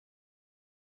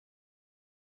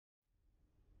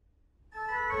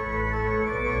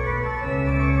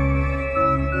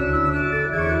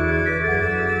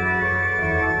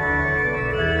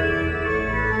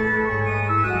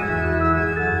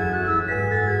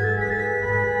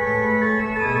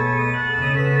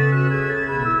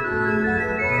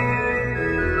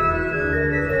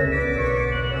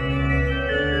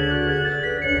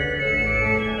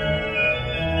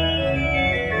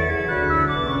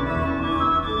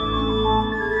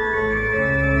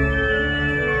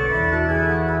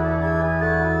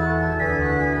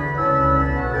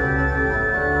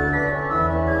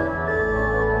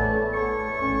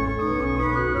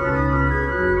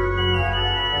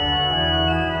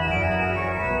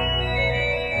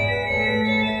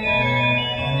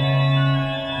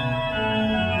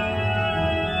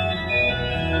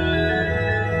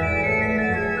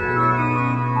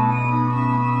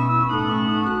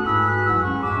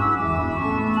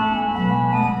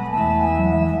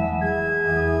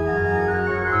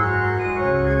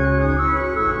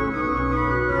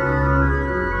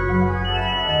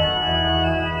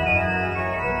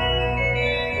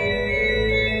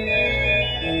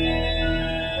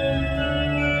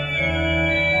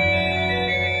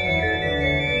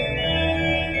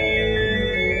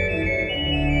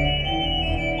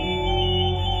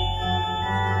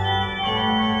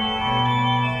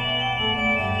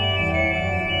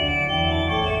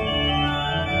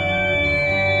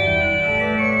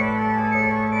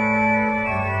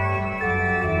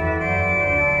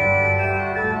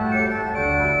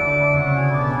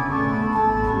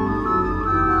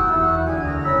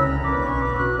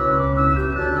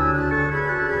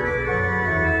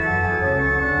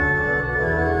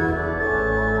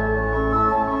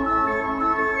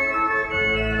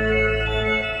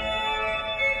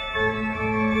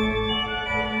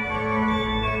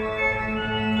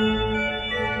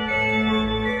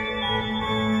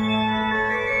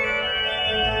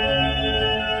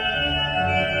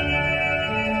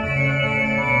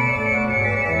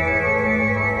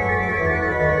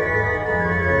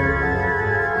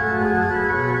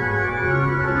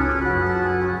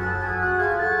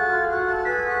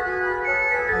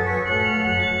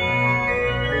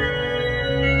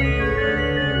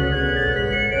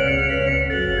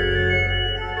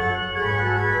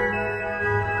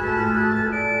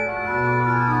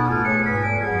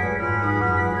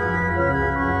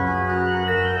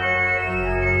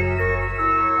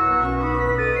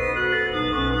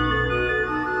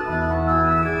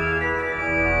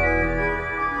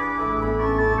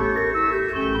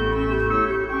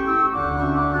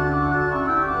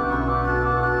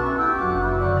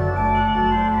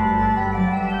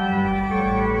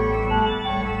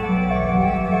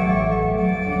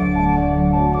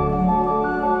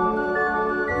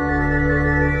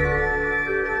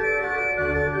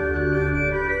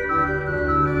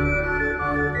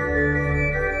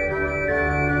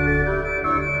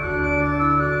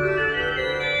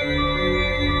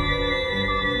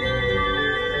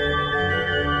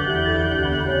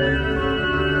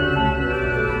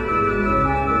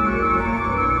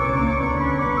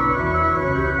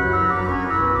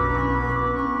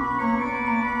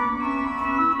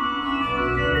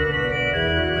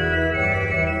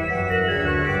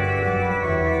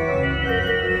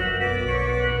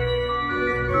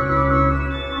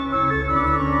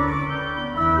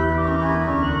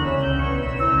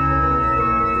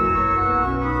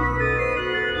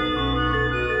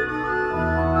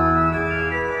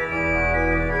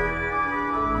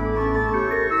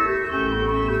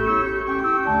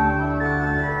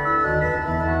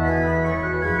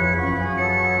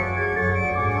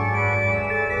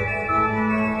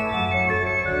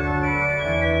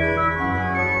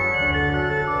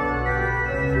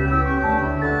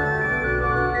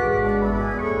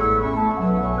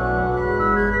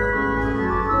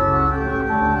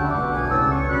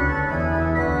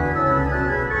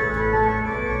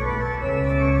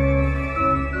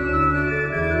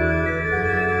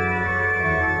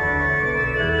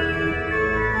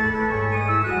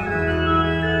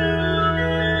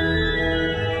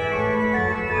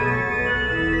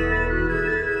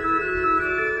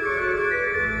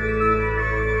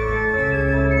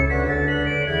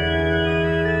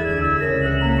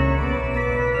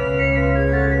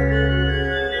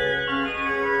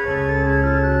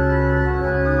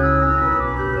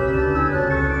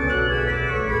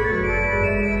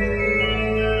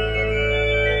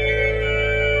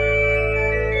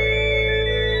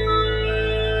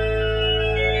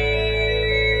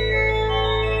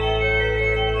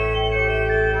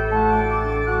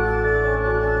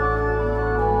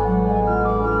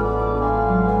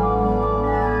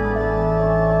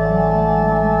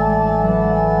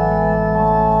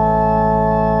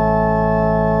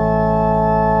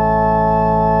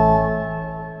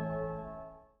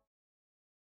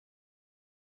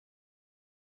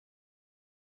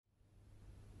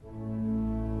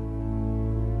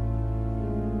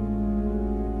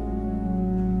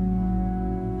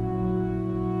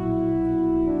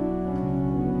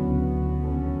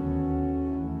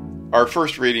Our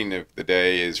first reading of the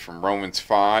day is from Romans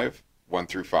 5, 1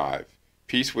 through 5.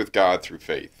 Peace with God through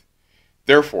faith.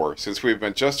 Therefore, since we have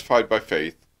been justified by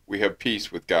faith, we have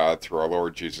peace with God through our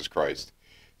Lord Jesus Christ.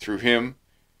 Through him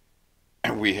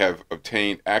we have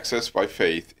obtained access by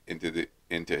faith into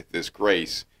this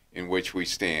grace in which we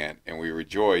stand, and we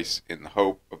rejoice in the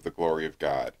hope of the glory of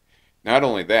God. Not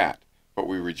only that, but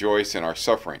we rejoice in our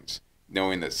sufferings,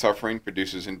 knowing that suffering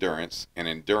produces endurance, and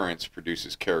endurance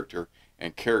produces character,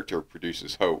 and character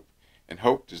produces hope. And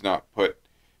hope does not put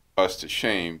us to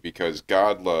shame, because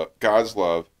God's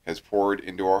love has poured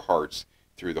into our hearts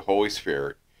through the Holy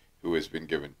Spirit who has been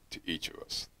given to each of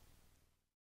us.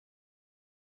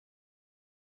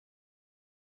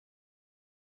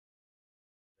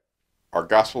 Our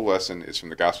gospel lesson is from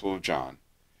the Gospel of John,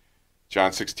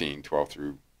 John 16, 12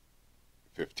 through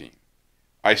 15.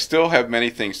 I still have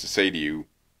many things to say to you,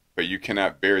 but you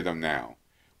cannot bear them now.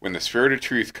 When the Spirit of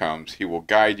truth comes, he will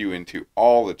guide you into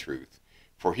all the truth,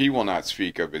 for he will not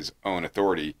speak of his own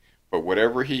authority, but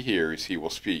whatever he hears he will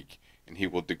speak, and he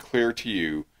will declare to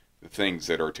you the things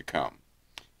that are to come.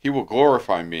 He will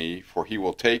glorify me, for he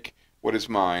will take what is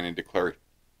mine and declare it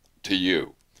to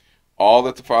you. All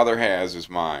that the Father has is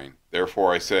mine.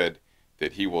 Therefore I said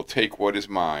that he will take what is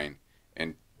mine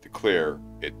and declare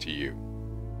it to you.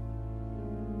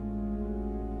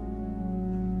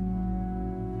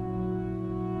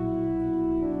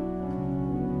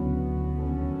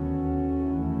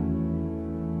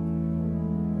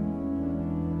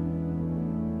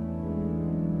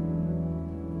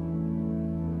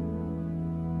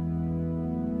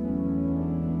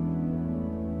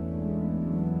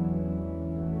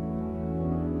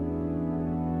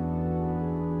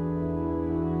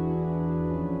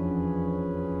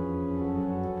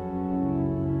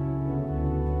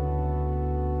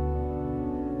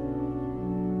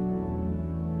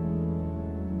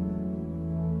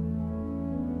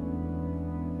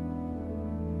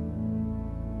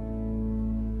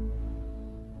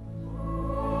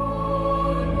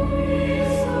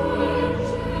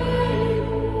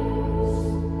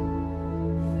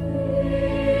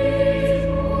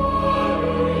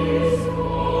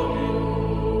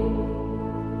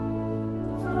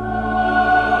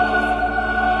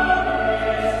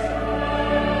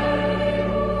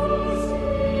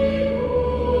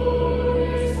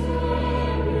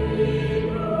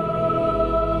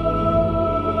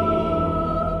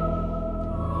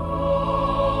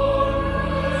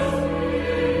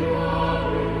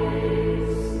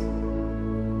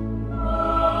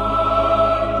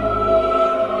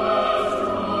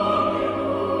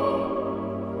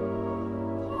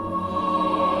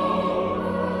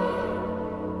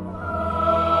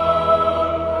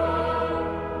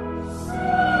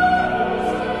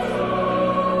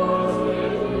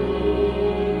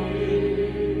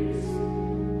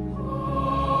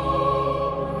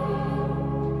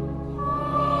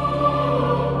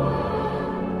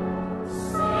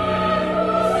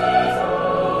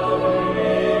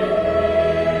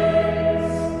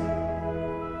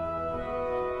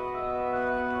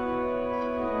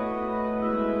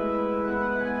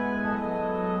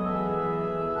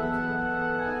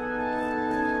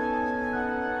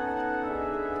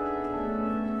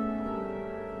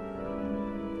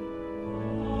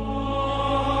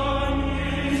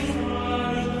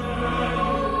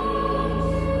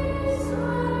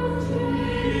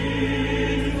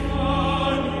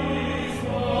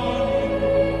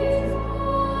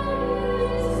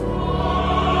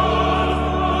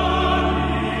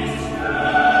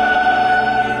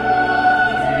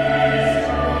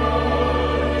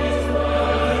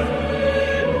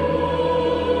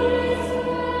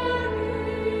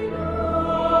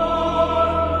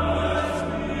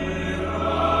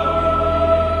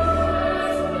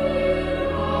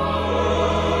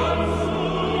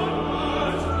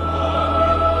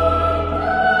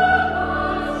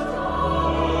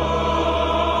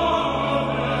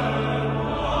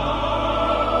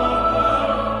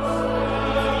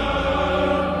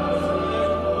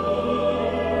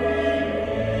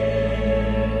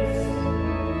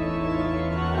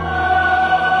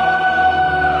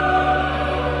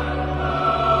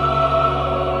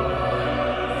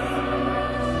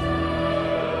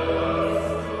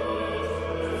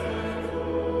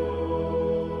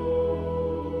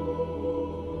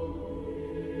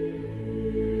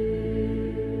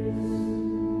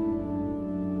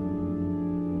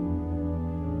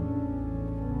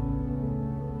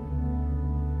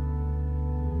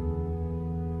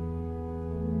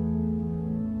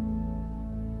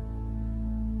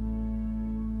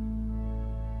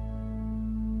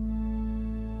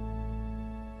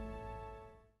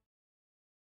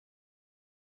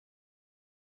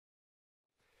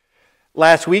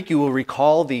 Last week, you will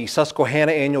recall the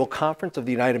Susquehanna Annual Conference of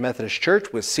the United Methodist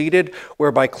Church was seated,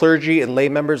 whereby clergy and lay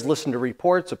members listened to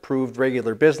reports, approved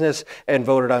regular business, and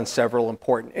voted on several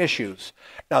important issues.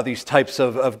 Now, these types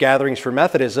of gatherings for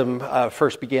Methodism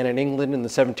first began in England in the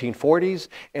 1740s,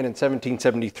 and in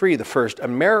 1773, the first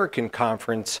American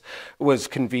conference was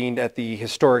convened at the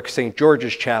historic St.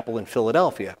 George's Chapel in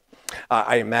Philadelphia.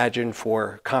 I imagine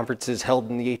for conferences held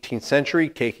in the 18th century,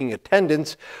 taking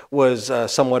attendance was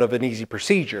somewhat of an easy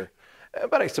procedure.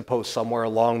 But I suppose somewhere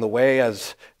along the way,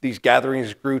 as these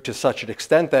gatherings grew to such an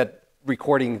extent that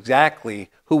recording exactly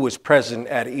who was present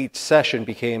at each session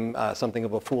became something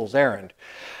of a fool's errand.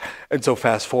 And so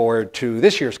fast forward to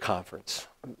this year's conference.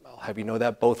 I'll have you know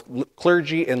that both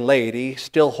clergy and laity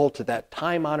still hold to that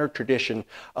time-honored tradition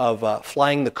of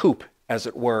flying the coop, as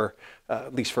it were,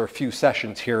 at least for a few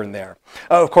sessions here and there.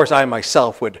 Of course, I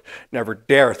myself would never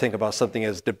dare think about something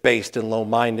as debased and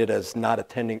low-minded as not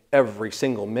attending every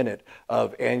single minute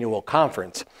of annual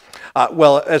conference.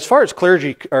 Well, as far as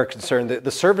clergy are concerned,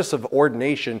 the service of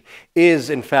ordination is,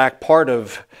 in fact,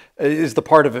 the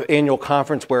part of an annual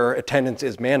conference where attendance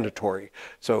is mandatory.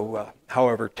 So,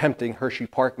 however tempting Hershey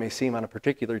Park may seem on a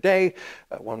particular day,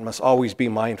 one must always be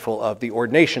mindful of the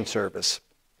ordination service.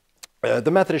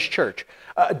 The Methodist Church,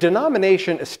 a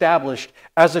denomination established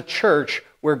as a church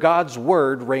where God's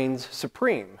word reigns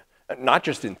supreme, not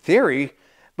just in theory,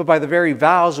 but by the very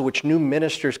vows which new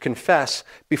ministers confess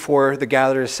before the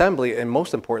gathered assembly, and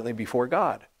most importantly, before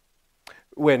God.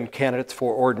 When candidates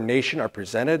for ordination are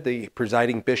presented, the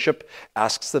presiding bishop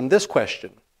asks them this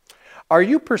question: are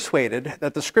you persuaded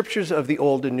that the scriptures of the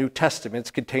Old and New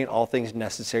Testaments contain all things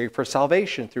necessary for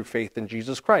salvation through faith in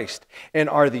Jesus Christ, and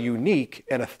are the unique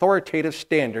and authoritative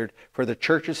standard for the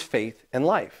church's faith and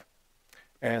life?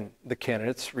 And the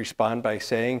candidates respond by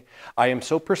saying, I am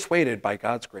so persuaded by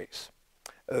God's grace.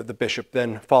 The bishop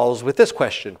then follows with this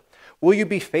question: will you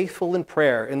be faithful in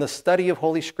prayer, in the study of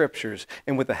Holy Scriptures,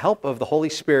 and with the help of the Holy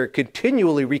Spirit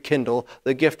continually rekindle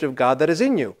the gift of God that is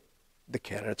in you? The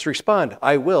candidates respond,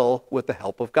 I will, with the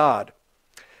help of God.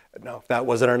 Now, if that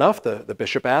wasn't enough, the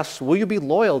bishop asks, will you be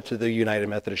loyal to the United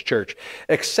Methodist Church,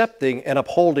 accepting and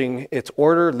upholding its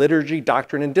order, liturgy,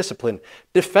 doctrine, and discipline,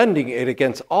 defending it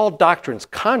against all doctrines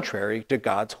contrary to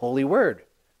God's holy word?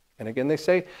 And again, they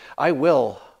say, I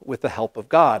will, with the help of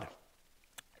God.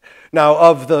 Now,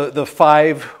 of the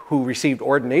 5 who received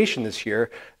ordination this year,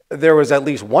 there was at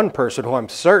least one person who I'm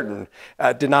certain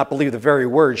did not believe the very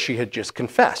words she had just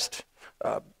confessed.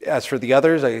 As for the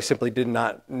others, I simply did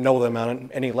not know them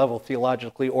on any level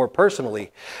theologically or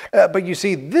personally. But you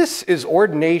see, this is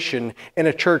ordination in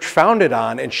a church founded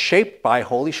on and shaped by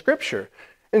Holy Scripture.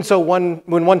 And so when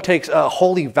one takes a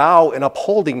holy vow in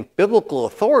upholding biblical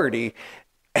authority,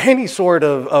 any sort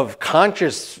of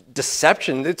conscious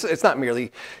deception, it's not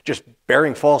merely just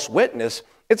bearing false witness,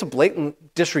 it's a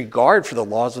blatant disregard for the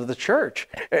laws of the church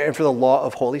and for the law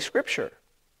of Holy Scripture.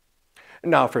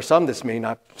 Now, for some, this may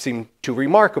not seem too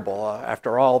remarkable.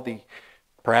 After all,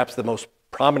 perhaps the most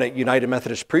prominent United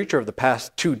Methodist preacher of the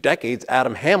past 2 decades,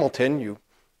 Adam Hamilton, you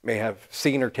may have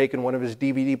seen or taken one of his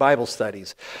DVD Bible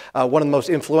studies. One of the most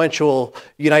influential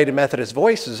United Methodist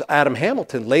voices, Adam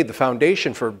Hamilton, laid the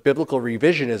foundation for biblical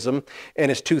revisionism in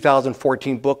his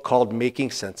 2014 book called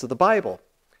Making Sense of the Bible.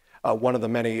 One of the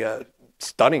many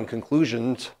stunning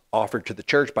conclusions offered to the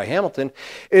church by Hamilton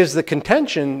is the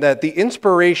contention that the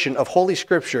inspiration of Holy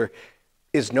Scripture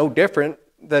is no different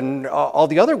than all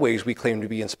the other ways we claim to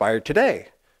be inspired today,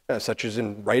 such as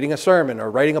in writing a sermon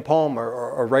or writing a poem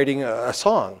or writing a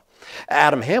song.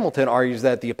 Adam Hamilton argues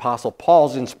that the Apostle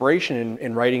Paul's inspiration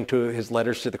in writing to his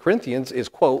letters to the Corinthians is,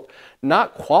 quote,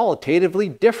 not qualitatively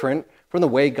different from the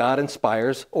way God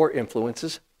inspires or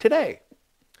influences today.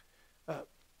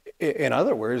 In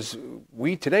other words,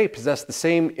 we today possess the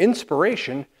same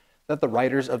inspiration that the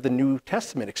writers of the New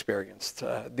Testament experienced.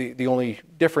 The only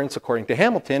difference, according to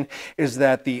Hamilton, is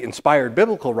that the inspired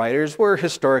biblical writers were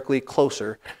historically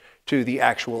closer to the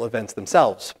actual events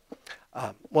themselves.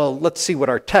 Well, let's see what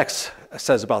our text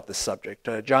says about this subject.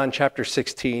 John chapter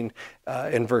 16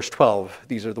 and verse 12.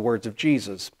 These are the words of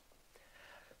Jesus.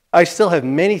 I still have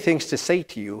many things to say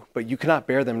to you, but you cannot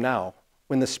bear them now.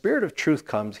 When the Spirit of truth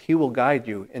comes, he will guide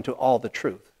you into all the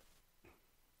truth.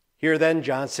 Here then,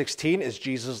 John 16 is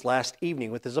Jesus' last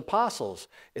evening with his apostles.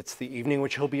 It's the evening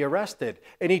which he'll be arrested.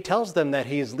 And he tells them that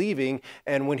he is leaving,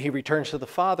 and when he returns to the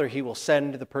Father, he will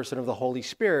send the person of the Holy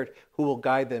Spirit who will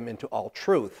guide them into all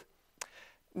truth.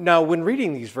 Now, when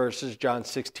reading these verses, John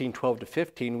 16, 12 to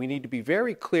 15, we need to be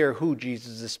very clear who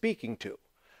Jesus is speaking to.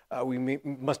 We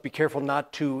must be careful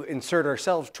not to insert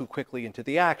ourselves too quickly into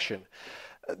the action.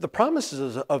 The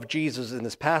promises of Jesus in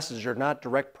this passage are not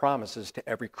direct promises to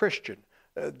every Christian.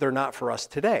 They're not for us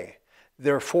today.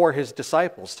 They're for his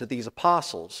disciples, to these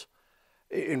apostles.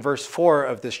 In verse 4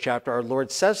 of this chapter, our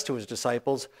Lord says to his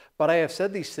disciples, "But I have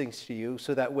said these things to you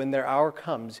so that when their hour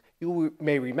comes, you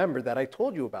may remember that I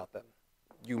told you about them."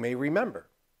 You may remember.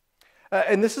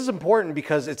 And this is important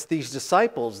because it's these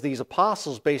disciples, these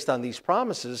apostles, based on these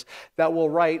promises, that will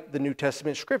write the New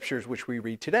Testament scriptures, which we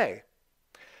read today.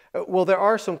 Well, there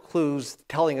are some clues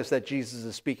telling us that Jesus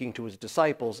is speaking to his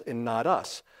disciples and not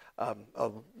us. A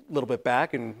little bit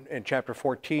back in chapter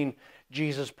 14,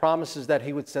 Jesus promises that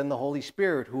he would send the Holy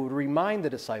Spirit who would remind the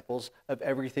disciples of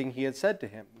everything he had said to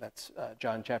him. That's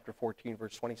John chapter 14,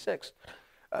 verse 26.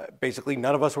 Basically,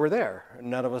 none of us were there.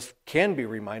 None of us can be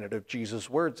reminded of Jesus'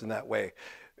 words in that way.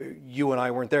 You and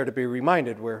I weren't there to be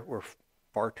reminded. We're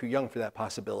far too young for that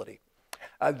possibility.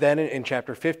 Then in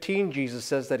chapter 15, Jesus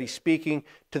says that he's speaking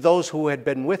to those who had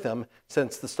been with him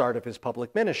since the start of his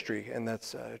public ministry, and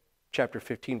that's chapter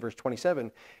 15, verse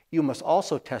 27. "You must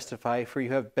also testify, for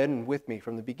you have been with me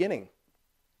from the beginning."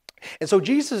 And so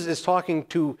Jesus is talking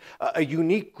to a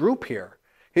unique group here,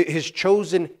 his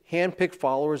chosen, handpicked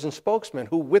followers and spokesmen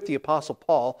who, with the Apostle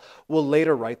Paul, will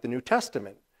later write the New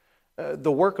Testament.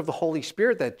 The work of the Holy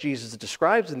Spirit that Jesus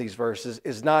describes in these verses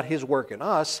is not his work in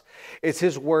us, it's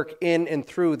his work in and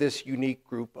through this unique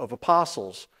group of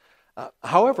apostles.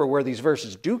 However, where these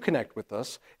verses do connect with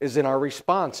us is in our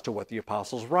response to what the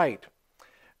apostles write.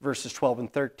 Verses 12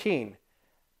 and 13,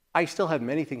 "I still have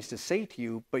many things to say to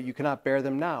you, but you cannot bear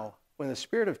them now. When the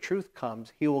Spirit of truth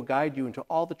comes, he will guide you into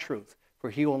all the truth. For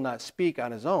he will not speak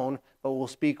on his own, but will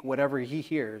speak whatever he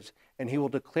hears, and he will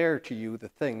declare to you the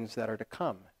things that are to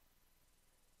come."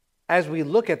 As we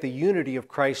look at the unity of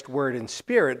Christ's word and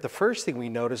spirit, the first thing we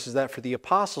notice is that for the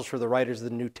apostles, for the writers of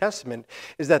the New Testament,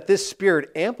 is that this spirit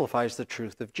amplifies the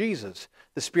truth of Jesus.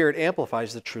 The spirit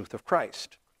amplifies the truth of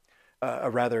Christ.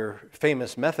 A rather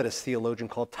famous Methodist theologian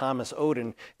called Thomas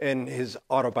Oden, in his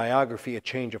autobiography, A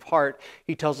Change of Heart,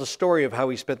 he tells a story of how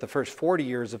he spent the first 40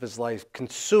 years of his life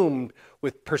consumed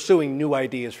with pursuing new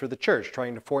ideas for the church,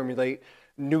 trying to formulate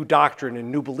new doctrine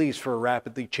and new beliefs for a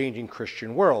rapidly changing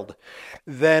Christian world.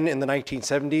 Then in the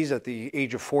 1970s, at the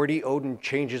age of 40, Oden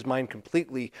changed his mind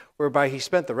completely, whereby he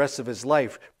spent the rest of his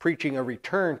life preaching a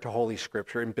return to Holy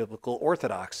Scripture and biblical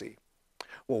orthodoxy.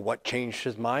 Well, what changed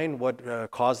his mind?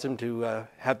 What caused him to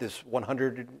have this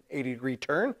 180-degree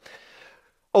turn?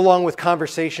 Along with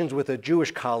conversations with a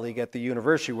Jewish colleague at the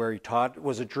university where he taught,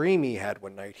 was a dream he had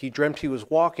one night. He dreamt he was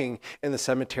walking in the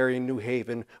cemetery in New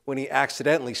Haven when he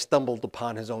accidentally stumbled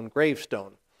upon his own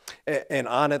gravestone. And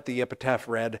on it, the epitaph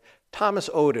read, "Thomas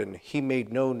Oden, he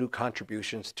made no new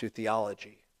contributions to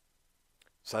theology."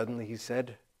 Suddenly, he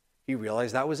said, he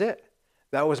realized that was it.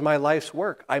 That was my life's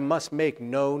work. I must make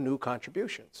no new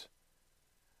contributions.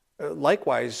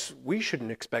 Likewise, we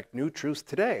shouldn't expect new truths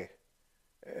today.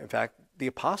 In fact, the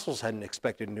apostles hadn't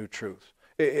expected new truths.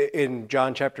 In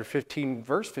John chapter 15,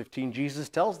 verse 15, Jesus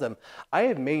tells them, "I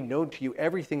have made known to you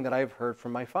everything that I have heard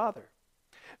from my Father."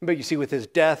 But you see, with his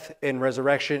death and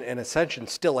resurrection and ascension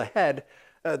still ahead,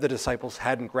 the disciples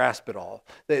hadn't grasped it all.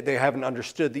 They haven't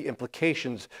understood the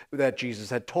implications that Jesus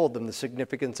had told them, the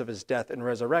significance of his death and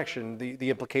resurrection,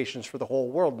 the implications for the whole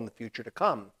world in the future to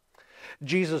come.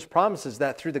 Jesus promises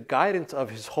that through the guidance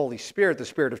of his Holy Spirit, the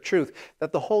Spirit of truth,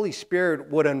 that the Holy Spirit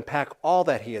would unpack all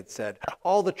that he had said,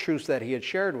 all the truths that he had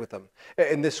shared with them.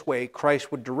 In this way,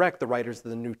 Christ would direct the writers of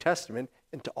the New Testament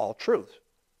into all truth.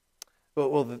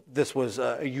 Well, this was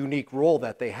a unique role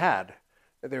that they had.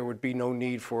 There would be no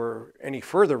need for any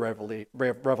further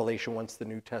revelation once the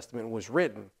New Testament was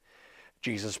written.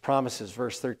 Jesus promises,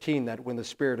 verse 13, that when the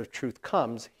Spirit of truth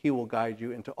comes, he will guide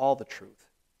you into all the truth.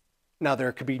 Now,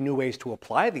 there could be new ways to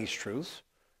apply these truths.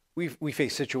 We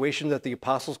face situations that the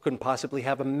apostles couldn't possibly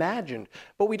have imagined,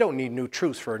 but we don't need new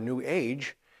truths for a new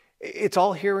age. It's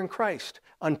all here in Christ,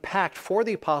 unpacked for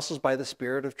the apostles by the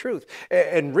Spirit of truth,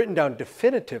 and written down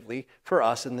definitively for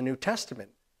us in the New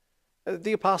Testament.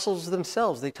 The apostles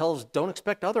themselves, they tell us, don't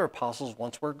expect other apostles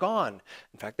once we're gone.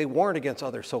 In fact, they warn against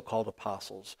other so-called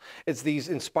apostles. It's these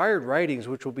inspired writings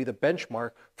which will be the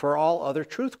benchmark for all other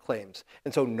truth claims.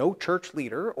 And so no church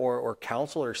leader or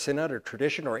council or synod or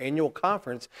tradition or annual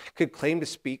conference could claim to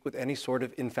speak with any sort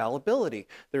of infallibility.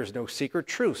 There's no secret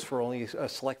truths for only a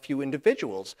select few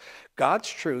individuals. God's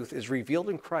truth is revealed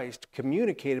in Christ,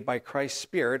 communicated by Christ's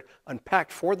Spirit,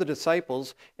 unpacked for the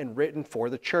disciples, and written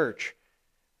for the church.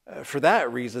 For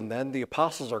that reason, then, the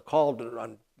apostles are called,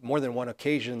 on more than one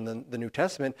occasion in the New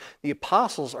Testament, the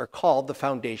apostles are called the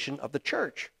foundation of the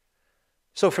church.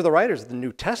 So for the writers of the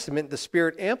New Testament, the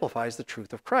Spirit amplifies the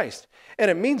truth of Christ.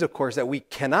 And it means, of course, that we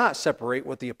cannot separate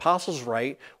what the apostles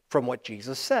write from what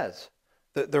Jesus says.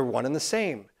 They're one and the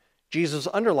same. Jesus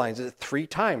underlines it 3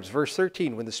 times. Verse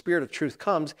 13, when the Spirit of truth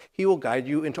comes, he will guide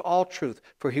you into all truth,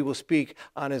 for he will speak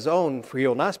on his own, for he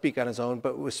will not speak on his own,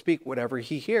 but will speak whatever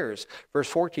he hears. Verse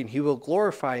 14, he will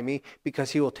glorify me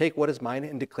because he will take what is mine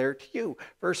and declare it to you.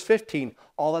 Verse 15,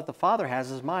 all that the Father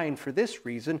has is mine. For this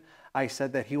reason, I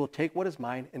said that he will take what is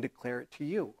mine and declare it to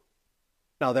you.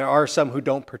 Now, there are some who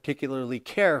don't particularly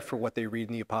care for what they read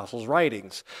in the apostles'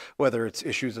 writings, whether it's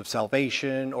issues of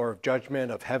salvation or of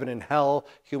judgment, of heaven and hell,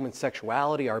 human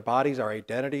sexuality, our bodies, our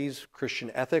identities, Christian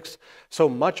ethics. So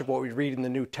much of what we read in the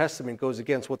New Testament goes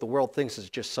against what the world thinks is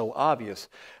just so obvious.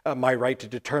 My right to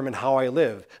determine how I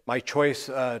live, my choice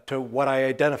to what I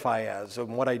identify as,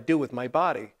 and what I do with my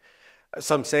body.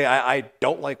 Some say, I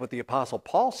don't like what the Apostle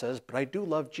Paul says, but I do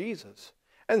love Jesus.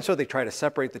 And so they try to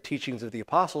separate the teachings of the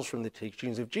apostles from the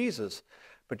teachings of Jesus.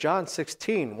 But John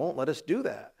 16 won't let us do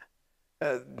that.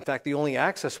 In fact, the only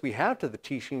access we have to the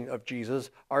teaching of Jesus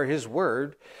are his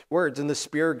words and the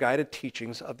Spirit-guided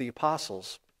teachings of the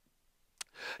apostles.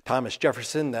 Thomas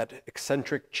Jefferson, that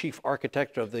eccentric chief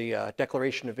architect of the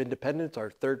Declaration of Independence, our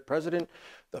 3rd president,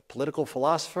 the political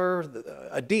philosopher,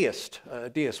 a deist,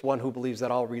 one who believes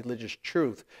that all religious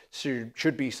truth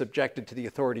should be subjected to the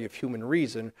authority of human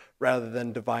reason rather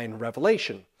than divine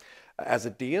revelation. As a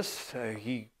deist,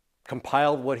 he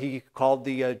compiled what he called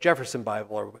the Jefferson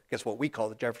Bible, or I guess what we call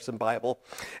the Jefferson Bible.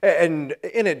 And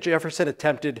in it, Jefferson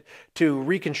attempted to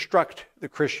reconstruct the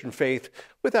Christian faith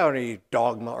without any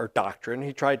dogma or doctrine.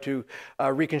 He tried to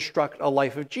reconstruct a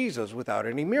life of Jesus without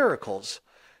any miracles.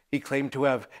 He claimed to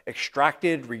have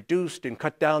extracted, reduced, and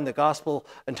cut down the gospel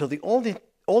until the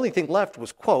only thing left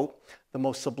was, quote, the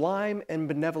most sublime and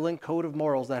benevolent code of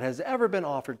morals that has ever been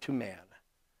offered to man.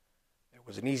 It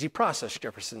was an easy process,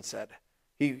 Jefferson said.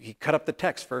 He cut up the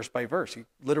text verse by verse. He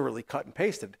literally cut and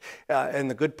pasted. And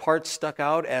the good parts stuck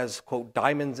out as, quote,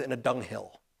 diamonds in a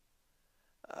dunghill.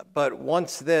 But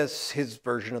once his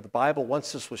version of the Bible,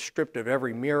 once this was stripped of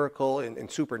every miracle and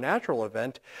supernatural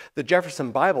event, the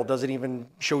Jefferson Bible doesn't even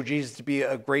show Jesus to be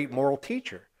a great moral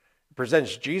teacher. It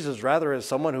presents Jesus rather as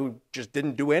someone who just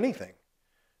didn't do anything.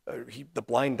 The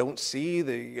blind don't see,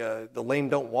 the lame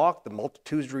don't walk, the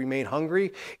multitudes remain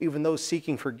hungry, even those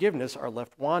seeking forgiveness are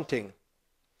left wanting.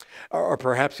 Or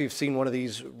perhaps you've seen one of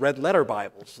these red letter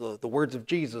Bibles. The words of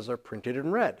Jesus are printed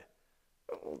in red.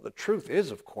 Well, the truth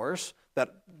is, of course,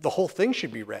 that the whole thing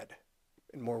should be read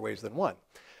in more ways than one.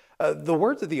 The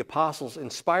words of the apostles,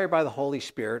 inspired by the Holy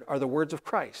Spirit, are the words of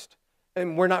Christ.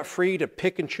 And we're not free to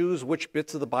pick and choose which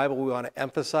bits of the Bible we want to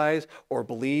emphasize or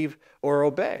believe or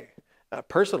obey.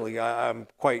 Personally, I'm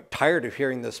quite tired of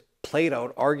hearing this played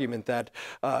out argument that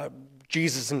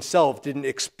Jesus himself didn't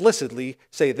explicitly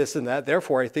say this and that,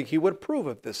 therefore I think he would approve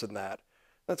of this and that.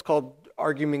 That's called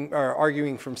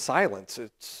arguing from silence.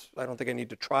 I don't think I need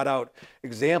to trot out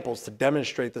examples to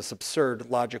demonstrate this absurd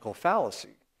logical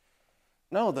fallacy.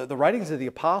 No, the writings of the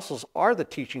apostles are the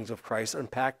teachings of Christ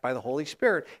unpacked by the Holy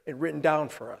Spirit and written down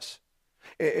for us.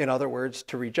 In other words,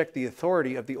 to reject the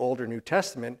authority of the Old or New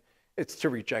Testament, it's to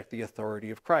reject the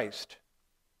authority of Christ.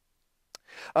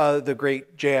 The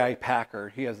great J.I. Packer,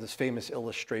 he has this famous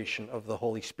illustration of the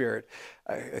Holy Spirit.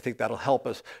 I think that'll help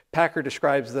us. Packer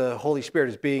describes the Holy Spirit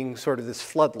as being sort of this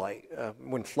floodlight.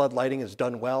 When floodlighting is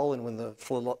done well and when the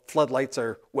floodlights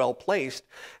are well placed,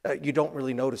 you don't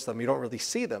really notice them. You don't really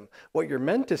see them. What you're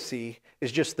meant to see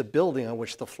is just the building on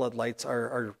which the floodlights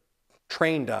are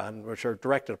trained on, which are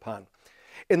directed upon.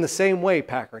 In the same way,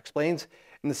 Packer explains,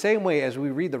 in the same way as we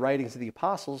read the writings of the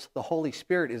apostles, the Holy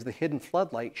Spirit is the hidden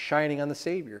floodlight shining on the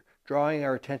Savior, drawing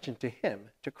our attention to him,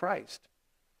 to Christ.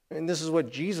 And this is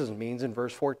what Jesus means in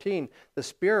verse 14. The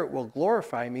Spirit will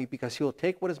glorify me because he will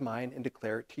take what is mine and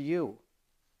declare it to you.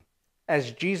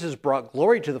 As Jesus brought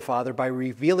glory to the Father by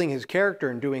revealing his character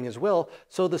and doing his will,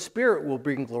 so the Spirit will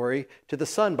bring glory to the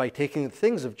Son by taking the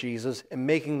things of Jesus and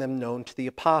making them known to the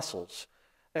apostles.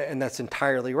 And that's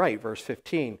entirely right, verse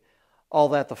 15. All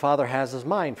that the Father has is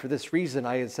mine. For this reason,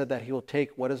 I had said that he will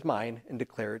take what is mine and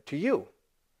declare it to you.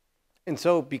 And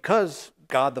so because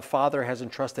God the Father has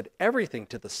entrusted everything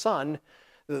to the Son,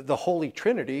 the Holy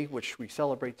Trinity, which we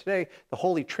celebrate today, the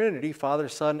Holy Trinity, Father,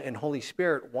 Son, and Holy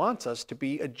Spirit wants us to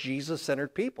be a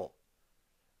Jesus-centered people.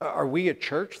 Are we a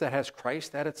church that has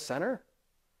Christ at its center?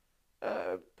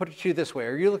 Put it to you this way.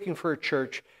 Are you looking for a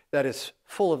church that is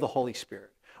full of the Holy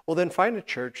Spirit? Well, then find a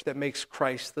church that makes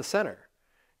Christ the center.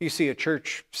 You see, a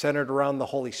church centered around the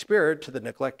Holy Spirit to the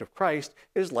neglect of Christ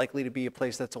is likely to be a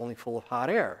place that's only full of hot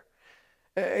air.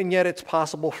 And yet it's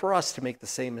possible for us to make the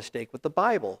same mistake with the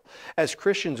Bible. As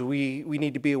Christians, we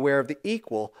need to be aware of the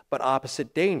equal but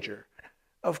opposite danger.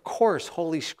 Of course,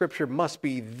 Holy Scripture must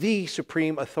be the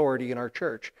supreme authority in our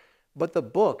church, but the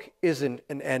book isn't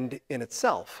an end in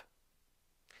itself.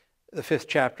 The 5th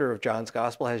chapter of John's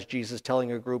Gospel has Jesus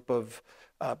telling a group of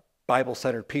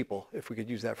Bible-centered people, if we could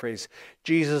use that phrase.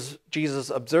 Jesus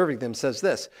observing them says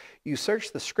this, "You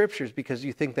search the Scriptures because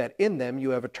you think that in them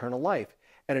you have eternal life,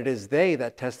 and it is they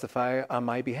that testify on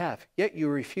my behalf. Yet you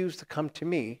refuse to come to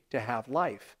me to have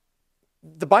life."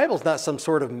 The Bible is not some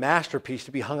sort of masterpiece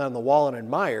to be hung on the wall and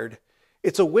admired.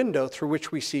 It's a window through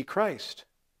which we see Christ.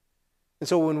 And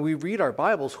so when we read our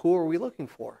Bibles, who are we looking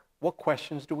for? What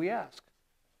questions do we ask?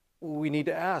 We need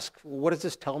to ask, what does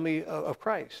this tell me of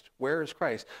Christ? Where is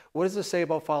Christ? What does this say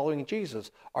about following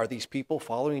Jesus? Are these people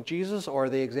following Jesus, or are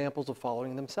they examples of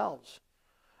following themselves?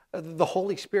 The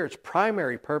Holy Spirit's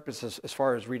primary purpose as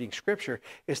far as reading Scripture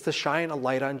is to shine a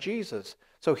light on Jesus.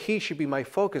 So he should be my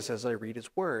focus as I read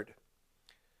his word.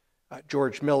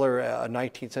 George Miller, a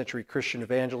 19th century Christian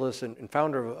evangelist and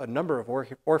founder of a number of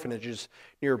orphanages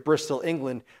near Bristol,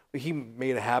 England, he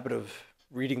made a habit of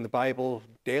reading the Bible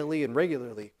daily and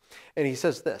regularly. And he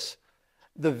says this,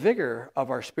 "The vigor of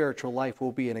our spiritual life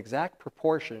will be in exact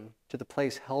proportion to the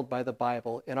place held by the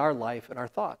Bible in our life and our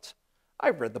thoughts.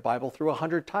 I've read the Bible through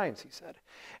 100 times," he said,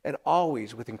 "and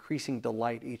always with increasing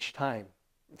delight each time.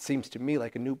 It seems to me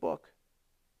like a new book."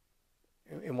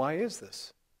 And why is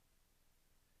this?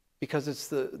 Because it's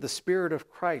the Spirit of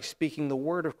Christ speaking the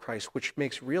word of Christ which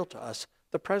makes real to us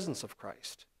the presence of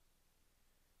Christ.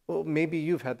 Well, maybe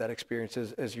you've had that experience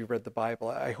as you read the Bible.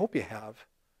 I hope you have.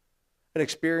 An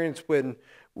experience when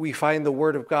we find the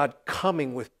Word of God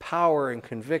coming with power and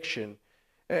conviction.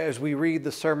 As we read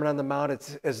the Sermon on the Mount,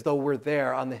 it's as though we're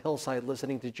there on the hillside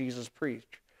listening to Jesus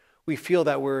preach. We feel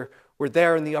that we're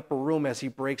there in the upper room as he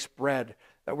breaks bread,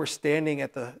 that we're standing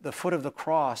at the foot of the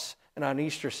cross, and on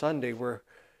Easter Sunday, we're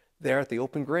there at the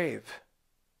open grave.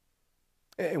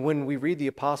 And when we read the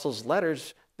apostles'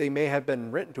 letters, they may have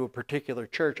been written to a particular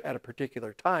church at a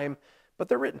particular time, but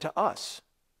they're written to us.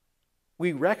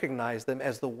 We recognize them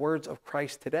as the words of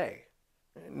Christ today.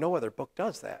 No other book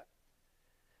does that.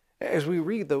 As we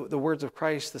read the words of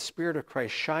Christ, the Spirit of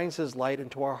Christ shines his light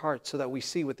into our hearts so that we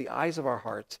see with the eyes of our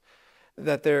hearts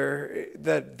that there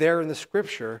in the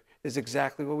Scripture is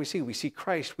exactly what we see. We see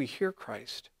Christ, we hear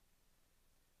Christ.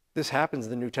 This happens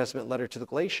in the New Testament letter to the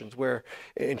Galatians, where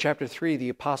in chapter 3, the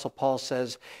Apostle Paul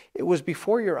says, "It was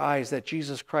before your eyes that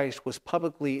Jesus Christ was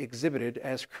publicly exhibited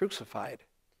as crucified."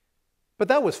 But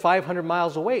that was 500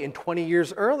 miles away and 20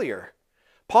 years earlier.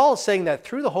 Paul is saying that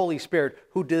through the Holy Spirit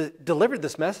who delivered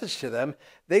this message to them,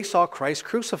 they saw Christ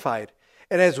crucified.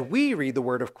 And as we read the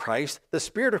word of Christ, the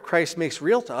Spirit of Christ makes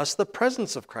real to us the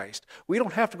presence of Christ. We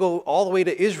don't have to go all the way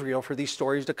to Israel for these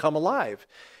stories to come alive.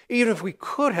 Even if we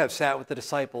could have sat with the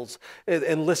disciples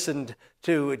and listened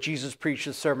to Jesus preach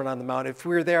the Sermon on the Mount, if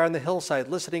we were there on the hillside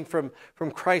listening from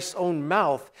Christ's own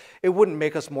mouth, it wouldn't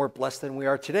make us more blessed than we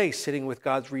are today, sitting with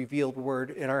God's revealed word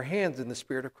in our hands and the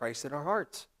Spirit of Christ in our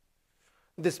hearts.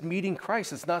 This meeting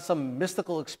Christ, it's not some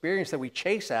mystical experience that we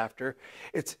chase after.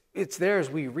 It's there as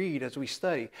we read, as we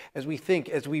study, as we think,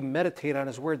 as we meditate on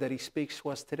his word that he speaks to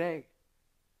us today.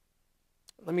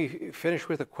 Let me finish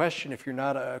with a question if you're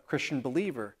not a Christian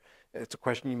believer. It's a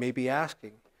question you may be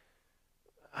asking.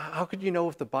 How could you know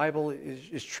if the Bible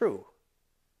is true?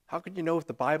 How could you know if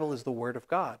the Bible is the Word of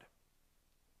God?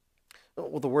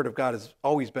 Well, the Word of God has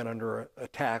always been under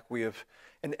attack. We have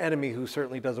an enemy who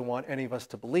certainly doesn't want any of us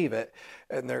to believe it.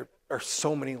 And there are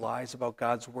so many lies about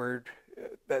God's Word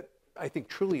that I think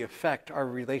truly affect our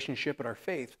relationship and our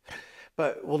faith.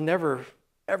 But we'll never,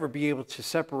 ever be able to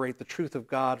separate the truth of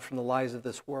God from the lies of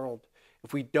this world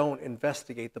if we don't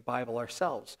investigate the Bible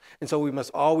ourselves. And so we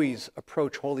must always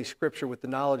approach Holy Scripture with the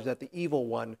knowledge that the evil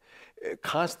one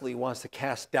constantly wants to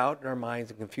cast doubt in our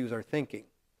minds and confuse our thinking.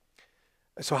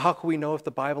 So how can we know if the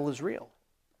Bible is real?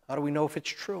 How do we know if it's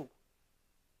true?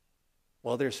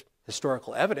 Well, there's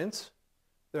historical evidence.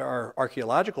 There are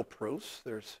archaeological proofs.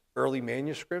 There's early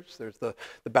manuscripts. There's the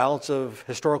balance of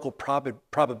historical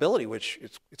probability, which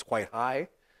it's quite high.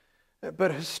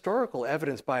 But historical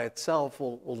evidence by itself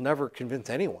will never convince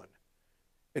anyone.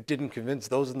 It didn't convince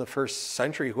those in the first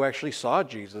century who actually saw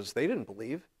Jesus. They didn't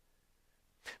believe.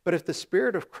 But if the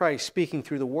Spirit of Christ speaking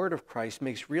through the Word of Christ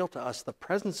makes real to us the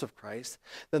presence of Christ,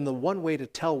 then the one way to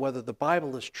tell whether the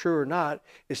Bible is true or not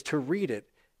is to read it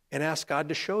and ask God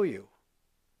to show you.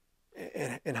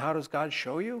 And how does God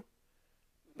show you?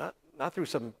 Not through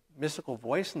some mystical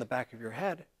voice in the back of your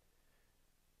head.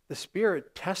 The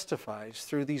Spirit testifies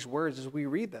through these words as we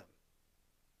read them.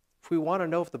 If we want to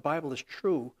know if the Bible is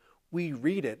true, we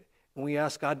read it and we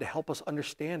ask God to help us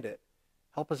understand it,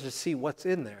 help us to see what's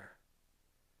in there.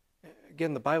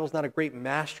 Again, the Bible's not a great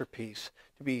masterpiece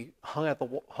to be hung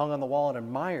on the wall and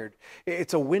admired.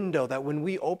 It's a window that when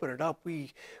we open it up,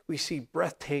 we see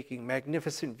breathtaking,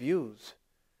 magnificent views.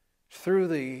 Through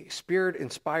the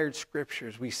Spirit-inspired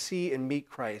scriptures, we see and meet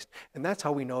Christ, and that's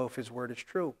how we know if his word is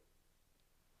true.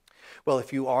 Well,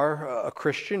 if you are a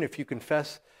Christian, if you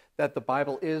confess that the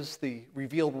Bible is the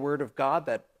revealed word of God,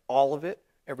 that all of it,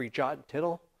 every jot and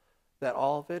tittle, that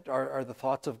all of it are the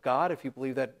thoughts of God, if you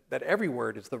believe that every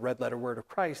word is the red letter word of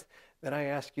Christ, then I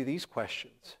ask you these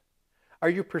questions. Are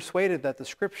you persuaded that the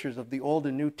scriptures of the Old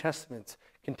and New Testaments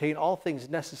contain all things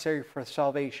necessary for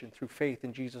salvation through faith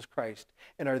in Jesus Christ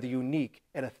and are the unique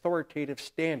and authoritative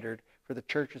standard for the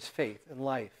church's faith and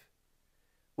life?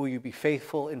 Will you be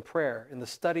faithful in prayer, in the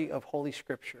study of Holy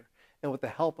Scripture, and with the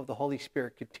help of the Holy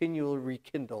Spirit continually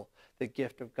rekindle the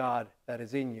gift of God that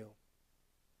is in you?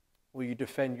 Will you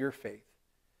defend your faith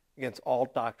against all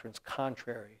doctrines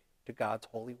contrary to God's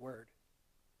holy word?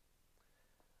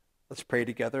 Let's pray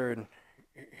together, and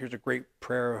here's a great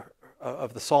prayer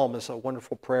of the psalmist, a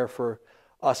wonderful prayer for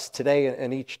us today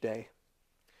and each day.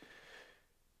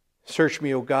 Search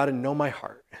me, O God, and know my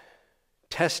heart.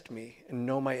 Test me and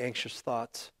know my anxious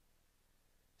thoughts.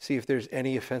 See if there's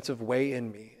any offensive way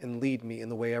in me, and lead me in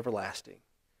the way everlasting.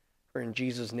 For in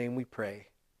Jesus' name we pray.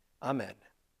 Amen.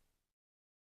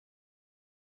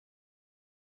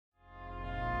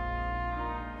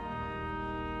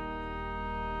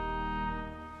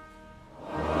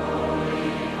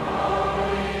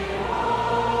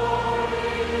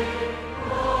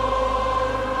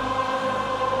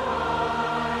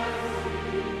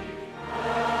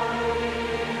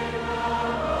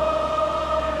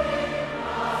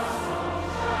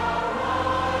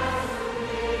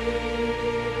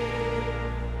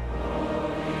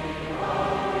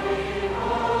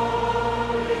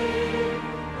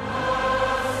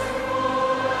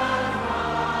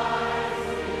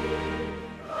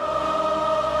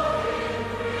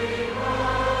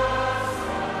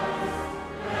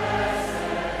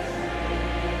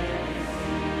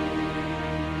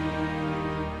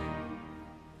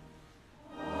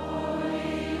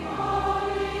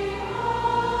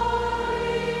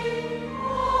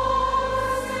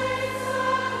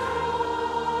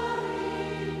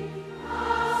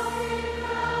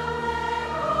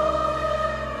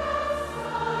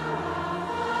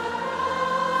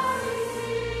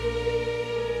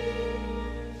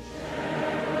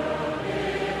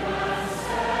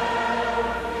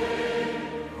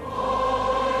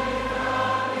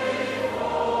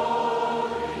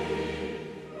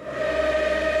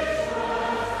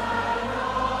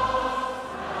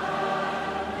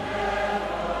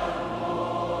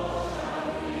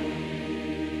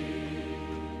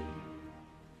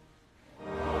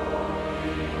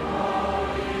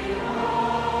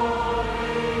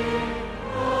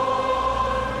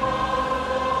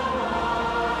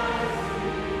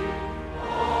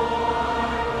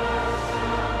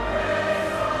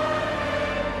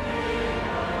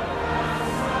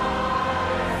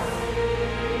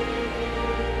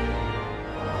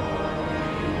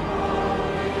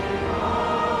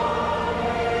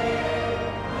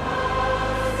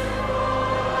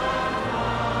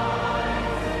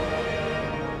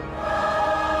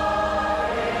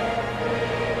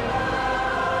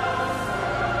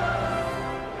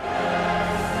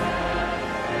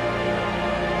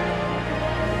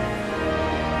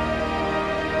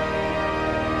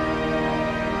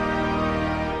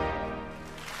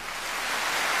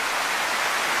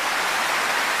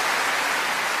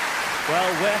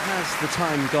 Well, where has the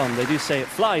time gone? They do say it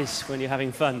flies when you're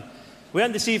having fun. We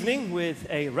end this evening with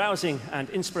a rousing and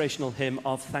inspirational hymn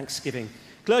of thanksgiving.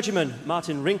 Clergyman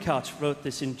Martin Rinkart wrote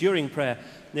this enduring prayer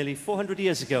nearly 400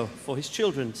 years ago for his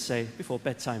children to say before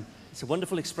bedtime. It's a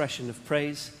wonderful expression of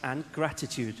praise and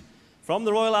gratitude. From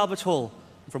the Royal Albert Hall,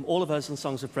 and from all of us in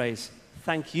Songs of Praise,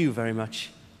 thank you very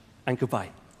much, and goodbye.